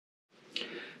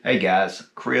Hey guys,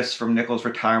 Chris from Nichols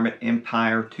Retirement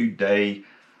Empire today.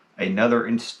 Another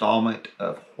installment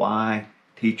of Why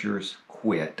Teachers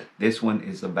Quit. This one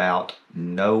is about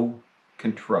no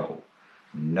control.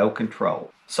 No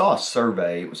control. Saw a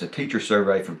survey. It was a teacher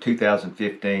survey from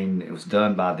 2015. It was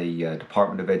done by the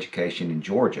Department of Education in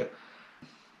Georgia.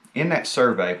 In that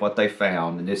survey, what they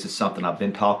found, and this is something I've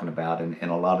been talking about in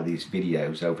a lot of these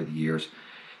videos over the years,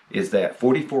 is that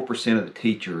 44% of the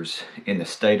teachers in the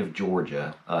state of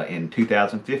Georgia in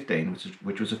 2015,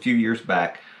 which was a few years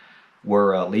back,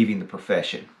 were leaving the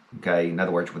profession. Okay, in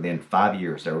other words, within 5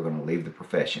 years they were going to leave the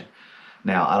profession.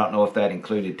 Now, I don't know if that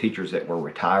included teachers that were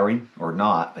retiring or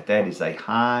not, but that is a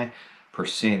high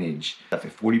percentage.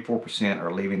 If 44%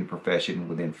 are leaving the profession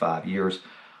within 5 years,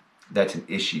 that's an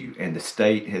issue. And the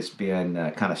state has been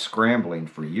kind of scrambling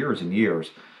for years and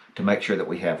years to make sure that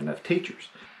we have enough teachers.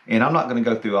 And I'm not going to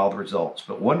go through all the results,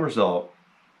 but one result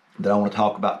that I want to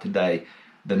talk about today,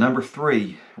 the number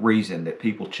 3 reason that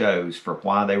people chose for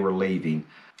why they were leaving,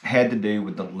 had to do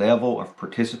with the level of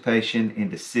participation in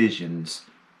decisions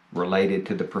related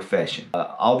to the profession.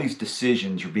 All these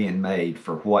decisions are being made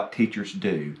for what teachers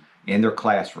do in their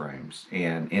classrooms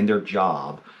and in their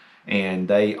job, and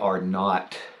they are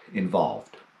not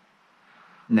involved.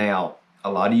 Now,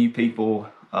 a lot of you people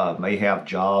may have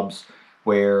jobs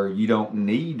where you don't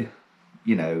need,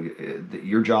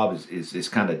 your job is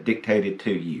kind of dictated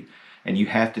to you, and you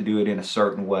have to do it in a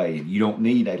certain way, and you don't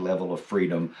need a level of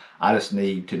freedom. I just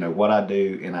need to know what I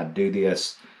do, and I do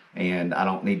this, and I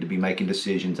don't need to be making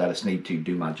decisions. I just need to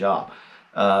do my job.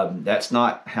 That's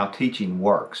not how teaching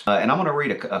works. And I'm going to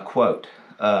read a quote.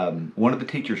 One of the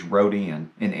teachers wrote in,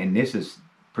 and this is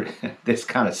pretty, this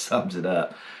kind of sums it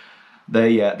up.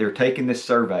 They're taking this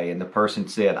survey, and the person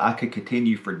said, "I could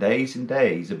continue for days and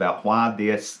days about why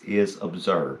this is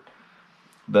absurd,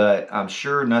 but I'm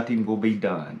sure nothing will be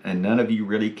done, and none of you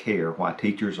really care why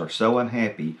teachers are so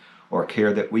unhappy or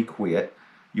care that we quit.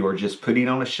 You are just putting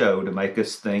on a show to make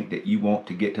us think that you want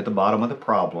to get to the bottom of the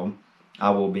problem. I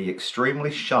will be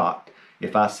extremely shocked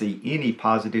if I see any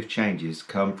positive changes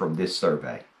come from this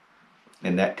survey."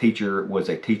 And that teacher was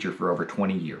a teacher for over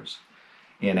 20 years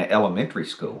in an elementary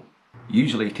school.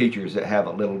 Usually teachers that have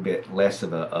a little bit less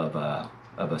of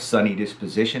a sunny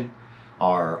disposition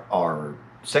are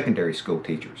secondary school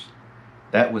teachers.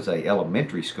 That was a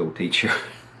elementary school teacher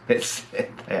that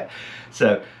said that.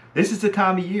 So this is the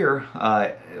time of year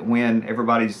when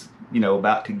everybody's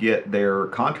about to get their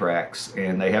contracts,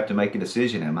 and they have to make a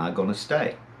decision. Am I going to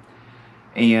stay?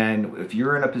 And if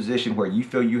you're in a position where you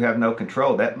feel you have no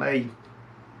control, that may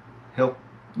help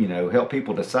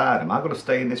people decide, am I going to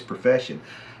stay in this profession?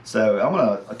 So I'm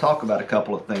going to talk about a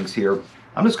couple of things here.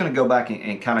 I'm just going to go back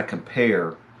and kind of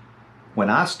compare when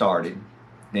I started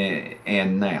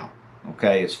and now,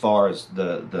 okay, as far as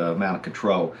the amount of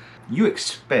control. You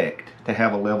expect to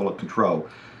have a level of control,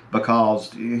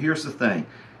 because here's the thing,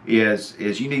 is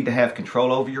you need to have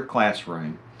control over your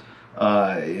classroom,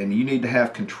 and you need to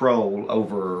have control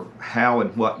over how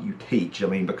and what you teach. I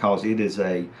mean, because it is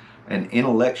an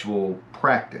intellectual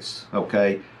practice,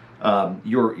 okay?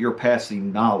 You're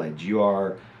passing knowledge. You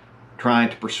are trying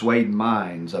to persuade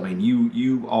minds. I mean,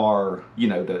 you are,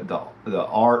 the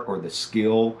art or the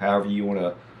skill, however you want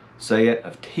to say it,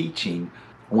 of teaching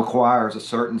requires a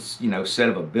certain, set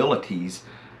of abilities.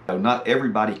 Not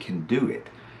everybody can do it.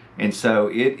 And so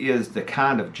it is the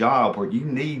kind of job where you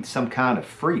need some kind of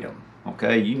freedom,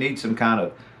 okay? You need some kind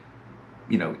of,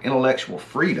 intellectual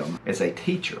freedom as a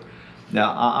teacher.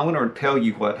 Now, I'm going to tell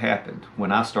you what happened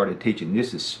when I started teaching.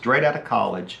 This is straight out of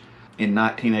college in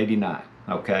 1989,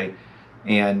 okay?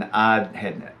 And I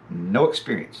had no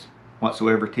experience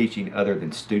whatsoever teaching other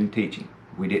than student teaching.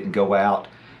 We didn't go out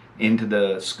into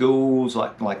the schools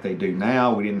like they do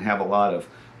now. We didn't have a lot of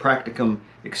practicum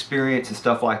experience and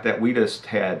stuff like that. We just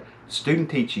had student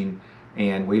teaching,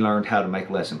 and we learned how to make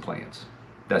lesson plans.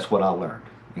 That's what I learned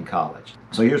in college.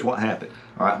 So here's what happened.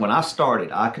 All right, when I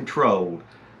started, I controlled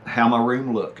how my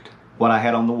room looked, what I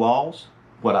had on the walls,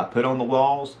 what I put on the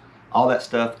walls, all that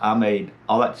stuff. I made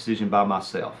all that decision by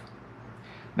myself.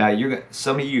 Now,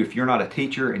 some of you, if you're not a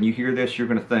teacher and you hear this, you're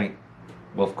going to think,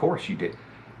 well, of course you did.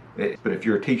 But if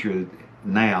you're a teacher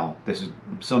now,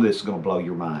 some of this is going to blow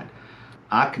your mind.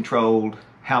 I controlled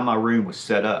how my room was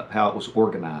set up, how it was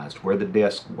organized, where the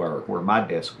desks were, where my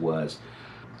desk was,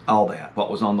 all that.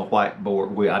 What was on the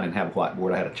whiteboard. I didn't have a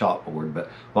whiteboard, I had a chalkboard, but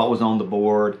what was on the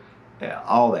board,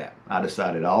 all that. I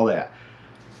decided all that.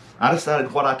 I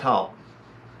decided what I taught.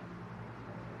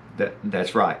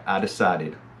 That's right, I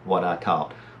decided what I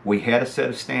taught. We had a set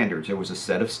of standards. There was a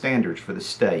set of standards for the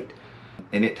state,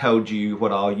 and it told you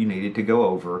what all you needed to go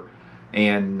over,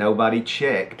 and nobody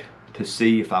checked to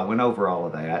see if I went over all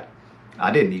of that,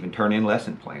 I didn't even turn in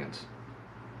lesson plans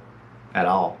at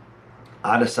all.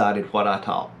 I decided what I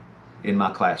taught in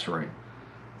my classroom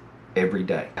every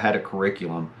day. I had a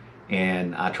curriculum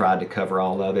and I tried to cover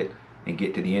all of it and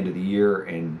get to the end of the year,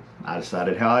 and I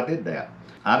decided how I did that.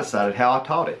 I decided how I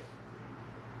taught it.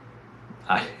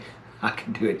 I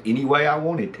could do it any way I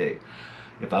wanted to.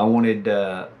 If I wanted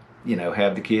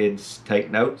have the kids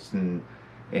take notes and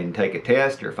take a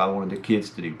test, or if I wanted the kids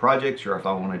to do projects, or if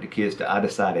I wanted the kids to, I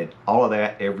decided all of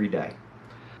that every day.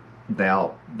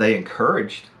 Now, they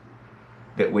encouraged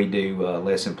that we do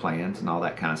lesson plans and all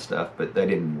that kind of stuff, but they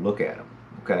didn't look at them,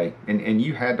 okay? And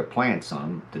you had to plan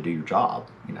some to do your job,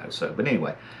 so, but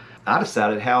anyway, I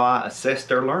decided how I assessed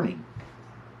their learning,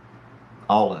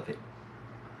 all of it.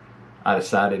 I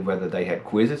decided whether they had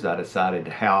quizzes. I decided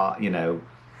how,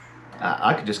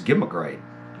 I could just give them a grade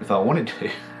if I wanted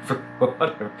to for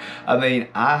whatever. I mean,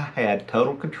 I had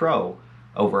total control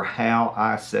over how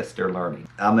I assessed their learning.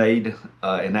 I made,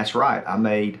 and that's right, I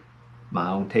made my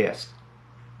own test.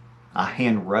 I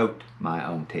hand wrote my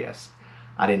own test.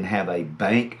 I didn't have a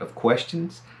bank of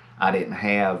questions. I didn't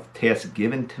have tests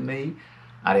given to me.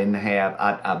 I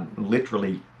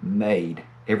literally made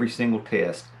every single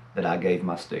test that I gave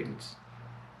my students.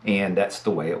 And that's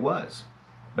the way it was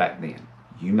back then.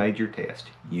 You made your test.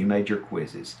 You made your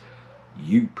quizzes.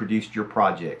 You produced your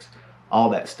projects. All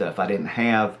that stuff. I didn't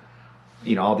have,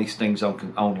 all these things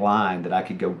online that I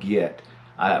could go get.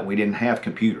 We didn't have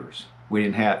computers. We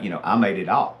didn't have, I made it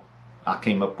all. I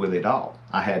came up with it all.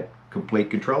 I had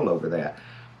complete control over that.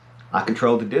 I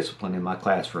controlled the discipline in my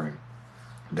classroom.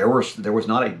 There was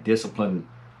not a discipline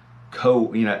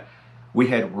code. We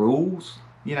had rules,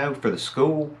 for the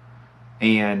school,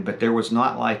 but there was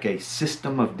not like a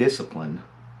system of discipline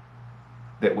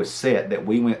that was set that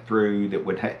we went through that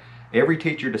would have. Every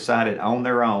teacher decided on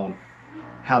their own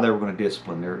how they were going to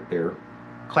discipline their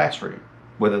classroom,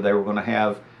 whether they were going to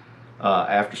have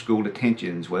after school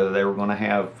detentions, whether they were going to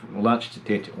have lunch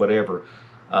detention, whatever.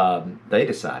 They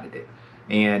decided it.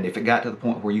 And if it got to the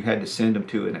point where you had to send them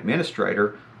to an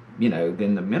administrator, then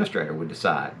the administrator would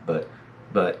decide.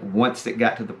 But once it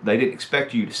got to they didn't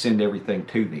expect you to send everything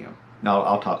to them. Now,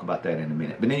 I'll talk about that in a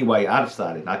minute. But anyway, I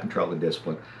decided I controlled the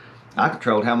discipline. I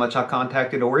controlled how much I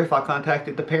contacted, or if I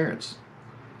contacted the parents.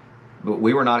 But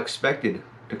we were not expected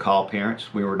to call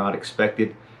parents. We were not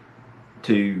expected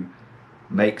to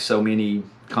make so many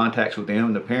contacts with them,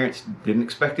 and the parents didn't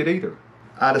expect it either.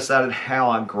 I decided how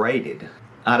I graded.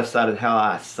 I decided how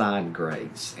I assigned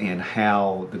grades and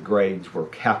how the grades were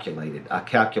calculated. I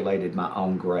calculated my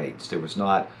own grades.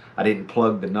 I didn't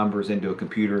plug the numbers into a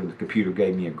computer and the computer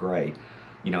gave me a grade.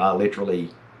 I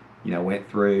literally, went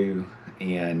through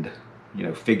and,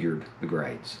 figured the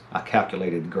grades. I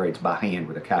calculated the grades by hand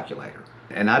with a calculator.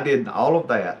 And I did all of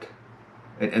that,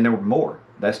 and there were more.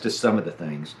 That's just some of the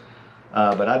things.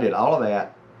 But I did all of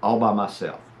that all by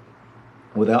myself,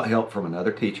 without help from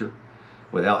another teacher,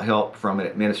 without help from an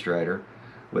administrator,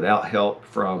 without help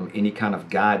from any kind of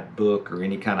guidebook or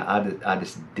any kind of, I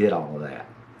just did all of that.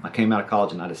 I came out of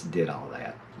college and I just did all of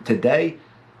that. Today,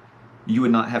 you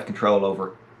would not have control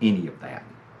over any of that,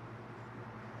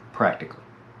 practically,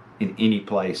 in any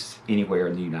place, anywhere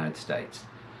in the United States.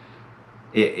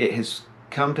 It has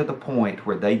come to the point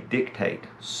where they dictate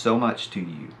so much to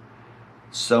you,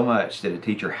 so much that a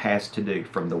teacher has to do,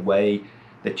 from the way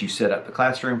that you set up the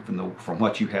classroom, from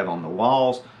what you have on the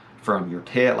walls, from your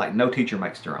test. Like, no teacher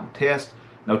makes their own test.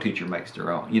 No teacher makes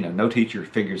their own, no teacher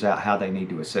figures out how they need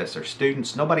to assess their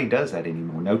students. Nobody does that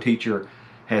anymore. No teacher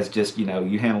has just, you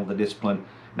handle the discipline.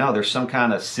 No, there's some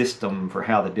kind of system for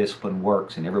how the discipline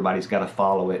works, and everybody's got to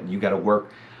follow it, and you got to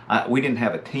work. We didn't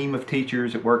have a team of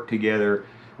teachers that worked together.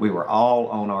 We were all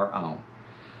on our own.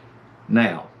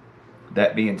 Now,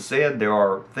 that being said, there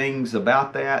are things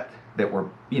about that were,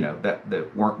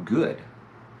 that weren't good.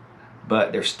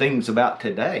 But there's things about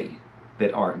today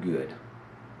that aren't good.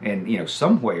 And,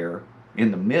 somewhere in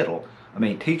the middle,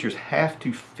 teachers have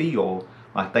to feel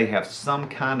like they have some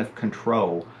kind of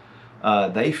control.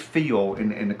 They feel,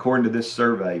 and according to this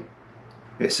survey,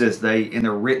 it says in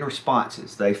their written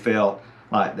responses, they felt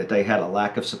like that they had a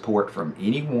lack of support from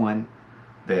anyone,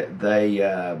 that they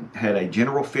had a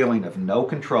general feeling of no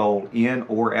control in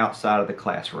or outside of the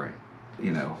classroom.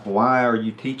 Why are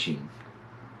you teaching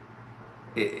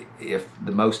if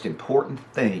the most important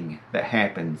thing that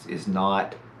happens is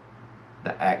not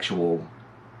the actual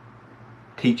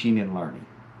teaching and learning?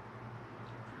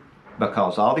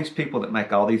 Because all these people that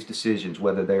make all these decisions,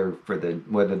 whether they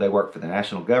work for the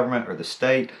national government or the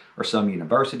state or some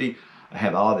university,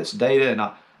 have all this data, and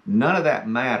none of that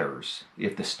matters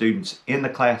if the students in the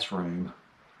classroom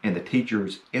and the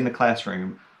teachers in the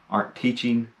classroom aren't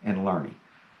teaching and learning.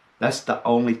 That's the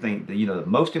only thing, the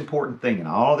most important thing in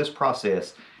all of this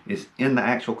process is in the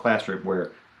actual classroom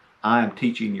where I am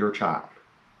teaching your child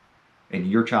and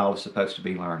your child is supposed to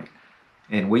be learning.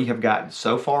 And we have gotten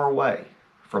so far away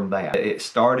from that. It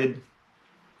started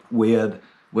with,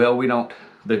 well,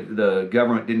 the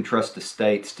government didn't trust the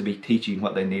states to be teaching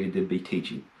what they needed to be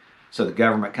teaching. So the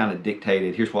government kind of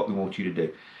dictated, here's what we want you to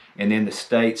do. And then the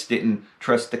states didn't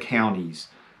trust the counties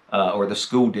or the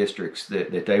school districts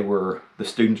that the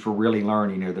students were really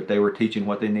learning, or that they were teaching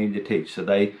what they needed to teach. So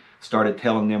they started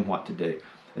telling them what to do.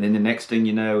 And then the next thing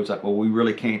you know, it's like, well, we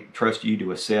really can't trust you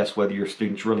to assess whether your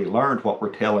students really learned what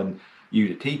we're telling you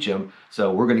to teach them.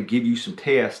 So we're going to give you some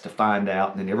tests to find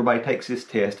out. And then everybody takes this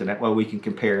test, and that way we can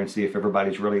compare and see if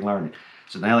everybody's really learning.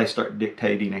 So now they start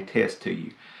dictating a test to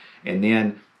you. And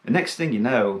then the next thing you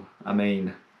know, I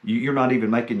mean, you're not even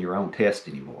making your own test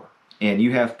anymore. And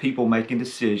you have people making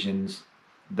decisions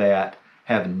that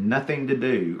have nothing to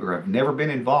do or have never been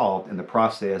involved in the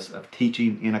process of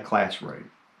teaching in a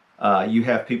classroom. You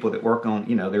have people that work on,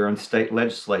 they're on state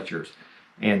legislatures,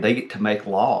 and they get to make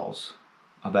laws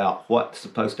about what's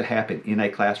supposed to happen in a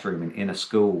classroom and in a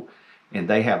school. And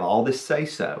they have all this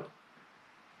say-so.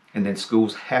 And then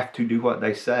schools have to do what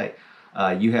they say.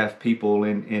 You have people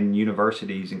in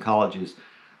universities and colleges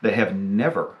that have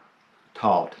never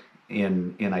taught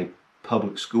in a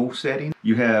public school setting.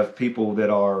 You have people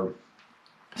that are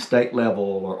state level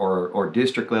or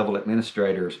district level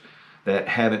administrators that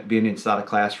haven't been inside a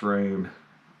classroom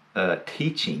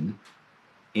teaching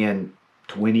in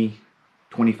 20,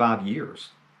 25 years.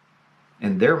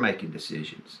 And they're making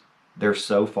decisions. They're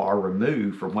so far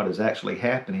removed from what is actually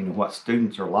happening and what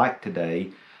students are like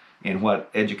today and what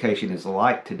education is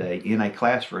like today in a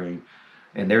classroom.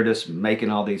 And they're just making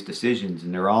all these decisions,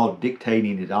 and they're all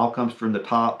dictating. It all comes from the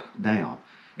top down.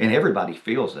 And everybody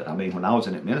feels it. I mean, when I was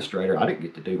an administrator, I didn't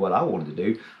get to do what I wanted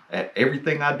to do.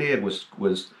 Everything I did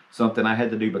was something I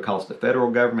had to do because the federal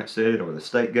government said it, or the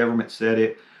state government said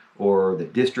it, or the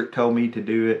district told me to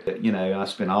do it. I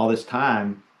spent all this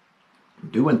time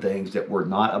doing things that were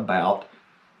not about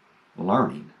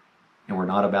learning, and were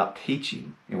not about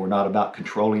teaching, and were not about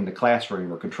controlling the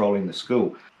classroom or controlling the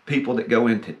school. People that go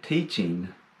into teaching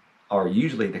are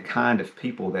usually the kind of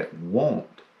people that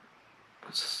want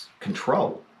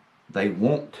control. They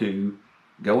want to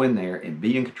go in there and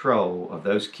be in control of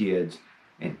those kids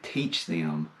and teach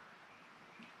them,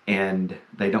 and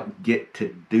they don't get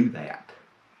to do that.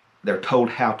 They're told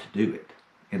how to do it,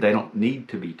 and they don't need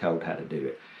to be told how to do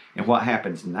it. And what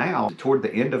happens now, toward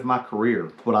the end of my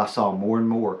career, what I saw more and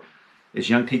more is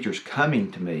young teachers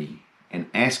coming to me and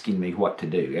asking me what to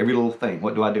do. Every little thing.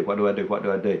 What do I do? What do I do? What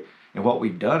do I do? And what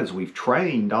we've done is we've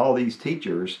trained all these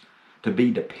teachers to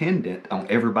be dependent on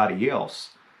everybody else.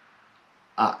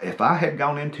 If I had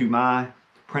gone into my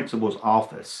principal's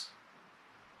office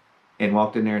and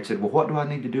walked in there and said, well, what do I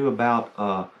need to do about,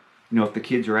 if the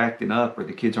kids are acting up or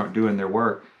the kids aren't doing their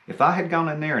work? If I had gone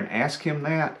in there and asked him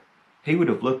that, he would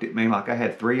have looked at me like I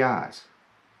had three eyes.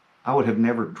 I would have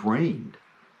never dreamed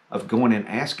of going and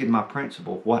asking my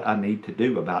principal what I need to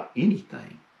do about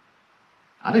anything.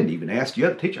 I didn't even ask the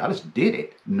other teacher. I just did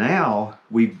it. Now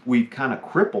we've kind of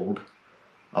crippled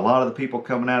a lot of the people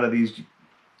coming out of these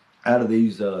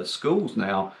schools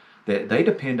now, that they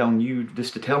depend on you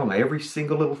just to tell them every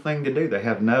single little thing to do. They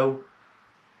have no,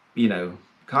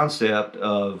 concept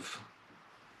of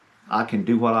I can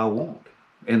do what I want,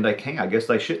 and they can't. I guess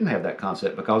they shouldn't have that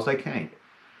concept because they can't.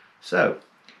 So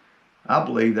I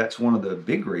believe that's one of the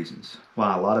big reasons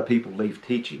why a lot of people leave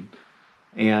teaching,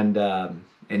 and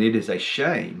it is a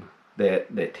shame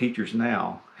that teachers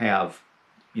now have,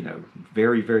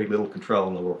 very, very little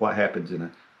control over what happens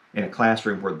in a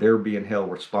classroom where they're being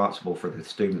held responsible for the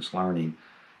students' learning,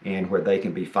 and where they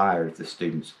can be fired if the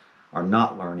students are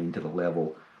not learning to the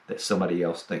level that somebody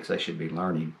else thinks they should be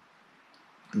learning,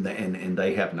 and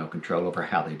they have no control over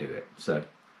how they do it. So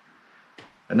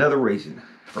another reason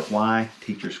for why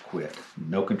teachers quit: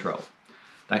 no control.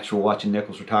 Thanks for watching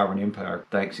Nichols Retirement Empire.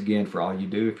 Thanks again for all you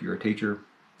do if you're a teacher.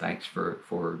 Thanks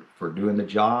for doing the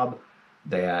job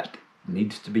that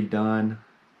needs to be done,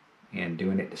 and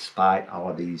doing it despite all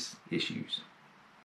of these issues.